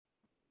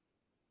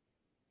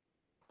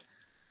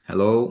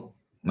Hello,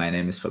 my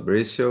name is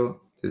Fabricio.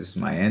 This is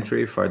my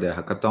entry for the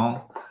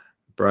hackathon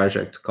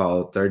project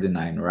called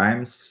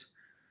 39rhymes.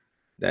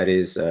 That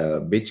is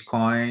a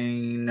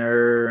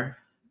Bitcoiner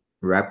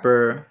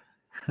rapper.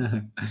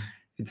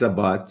 It's a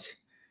bot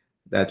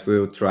that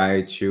will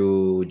try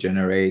to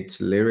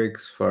generate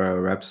lyrics for a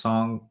rap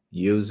song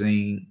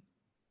using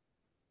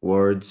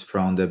words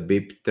from the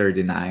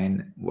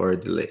BIP39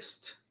 word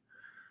list.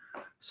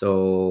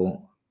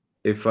 So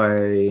if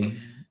I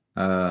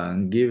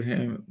give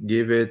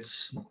it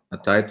a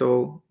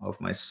title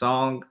of my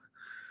song,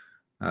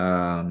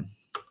 um,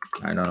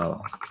 I don't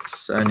know,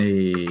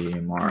 sunny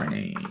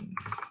morning.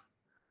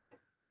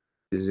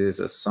 This is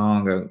a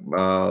song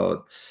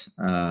about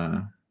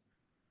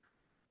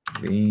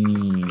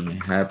being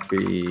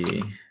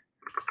happy,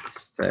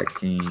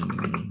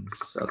 stacking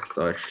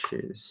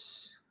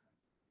satoshis.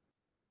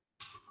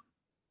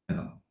 You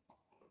know,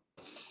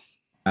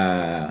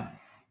 uh,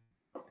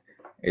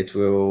 it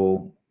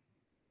will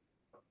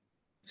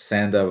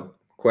send a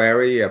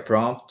query, a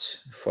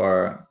prompt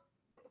for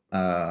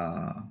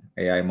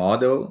AI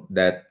model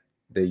that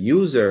the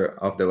user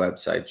of the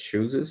website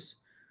chooses.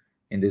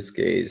 In this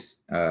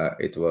case,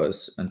 it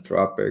was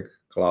Anthropic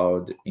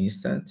Cloud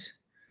Instant.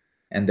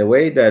 And the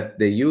way that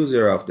the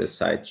user of the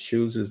site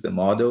chooses the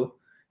model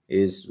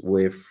is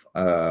with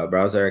a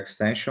browser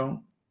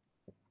extension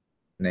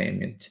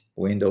named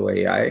Window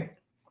AI,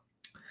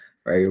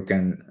 where you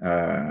can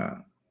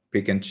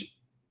pick and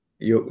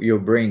you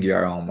bring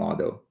your own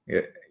model.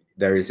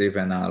 There is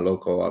even a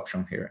local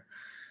option here.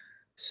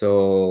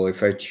 So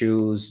if I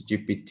choose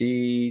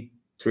GPT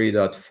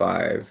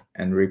 3.5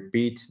 and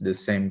repeat the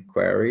same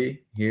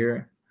query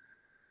here,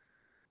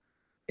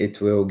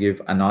 it will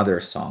give another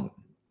song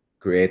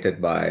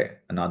created by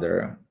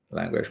another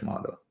language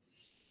model.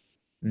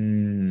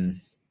 There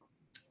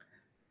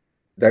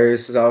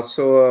is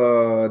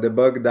also a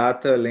debug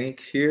data link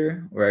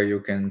here where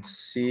you can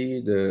see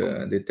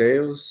the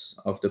details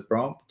of the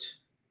prompt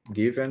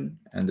given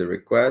and the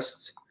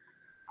request.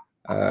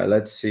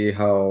 Let's see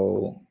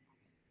how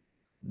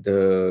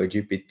the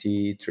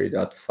GPT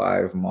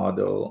 3.5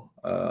 model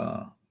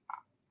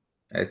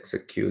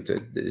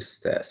executed this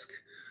task.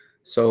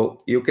 So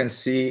you can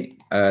see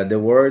the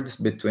words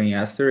between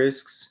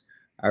asterisks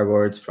are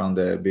words from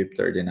the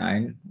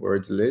BIP39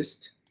 word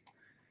list.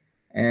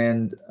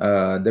 And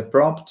the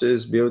prompt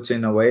is built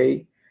in a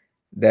way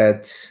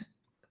that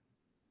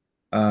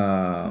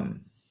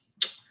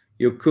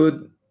you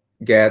could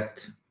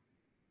get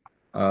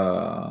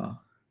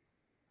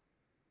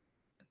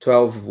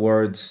 12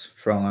 words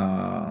from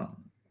a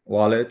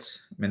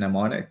wallet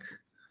mnemonic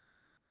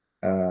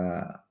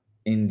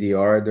in the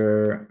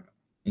order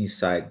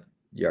inside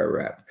your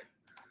rep.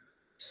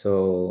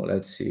 So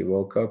let's see,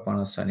 woke up on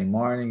a sunny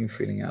morning,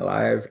 feeling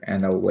alive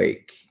and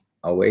awake.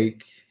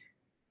 Awake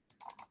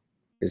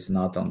is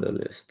not on the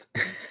list.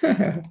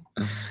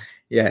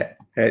 Yeah,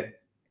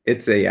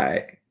 it's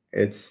AI.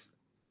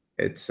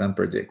 It's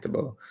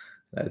unpredictable.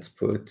 Let's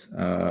put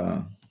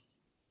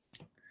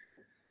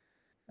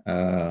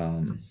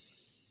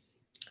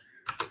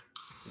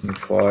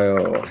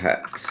foil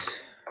hat.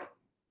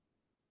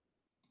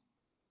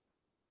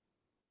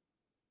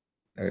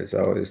 There's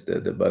always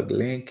the debug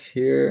link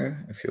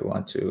here if you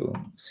want to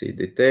see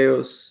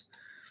details.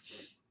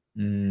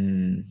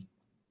 Yeah,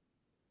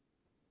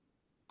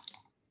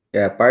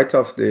 part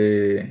of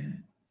the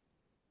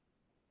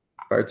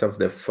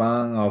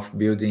fun of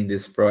building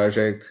this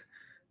project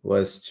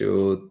was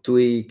to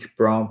tweak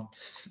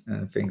prompts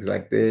and things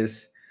like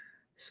this.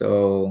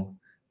 So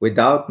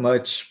without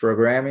much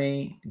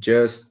programming,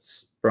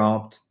 just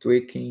prompt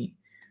tweaking,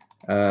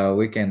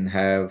 we can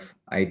have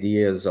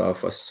ideas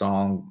of a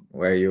song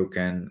where you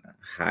can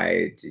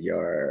hide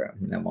your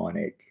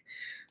mnemonic.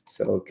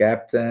 So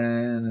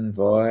captain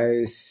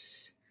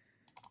voice,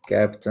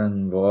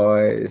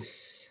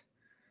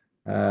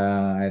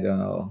 I don't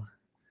know,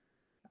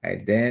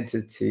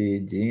 identity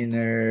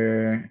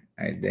dinner.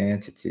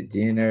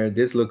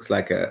 This looks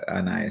like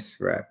a nice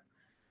rap.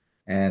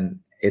 And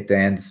it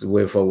ends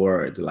with a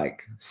word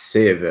like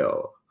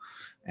civil.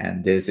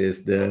 And this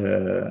is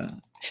the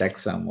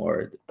checksum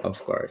word,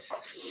 of course.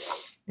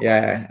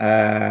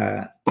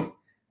 Yeah,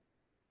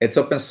 it's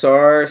open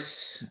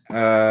source.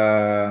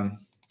 The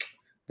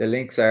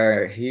links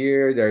are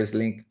here. There's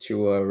link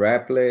to a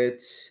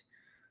Replit.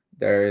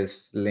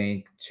 There's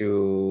link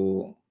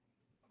to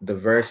the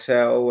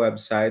Vercel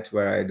website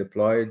where I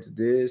deployed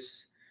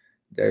this.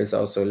 There's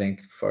also a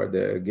link for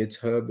the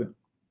GitHub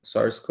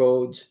source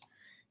code.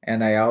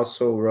 And I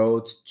also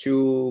wrote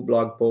 2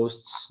 blog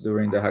posts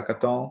during the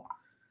hackathon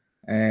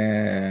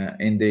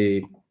in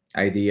the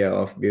idea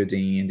of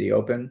building in the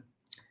open.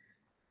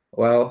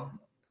 Well,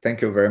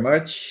 thank you very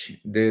much.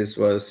 This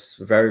was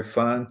very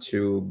fun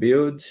to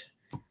build.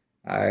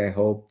 I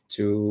hope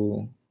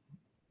to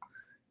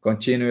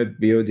continue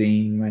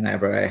building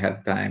whenever I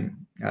have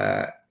time.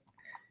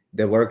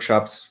 The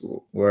workshops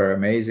were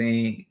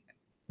amazing.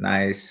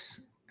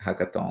 Nice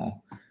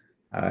hackathon.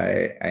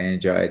 I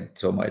enjoyed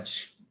so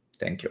much.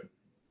 Thank you.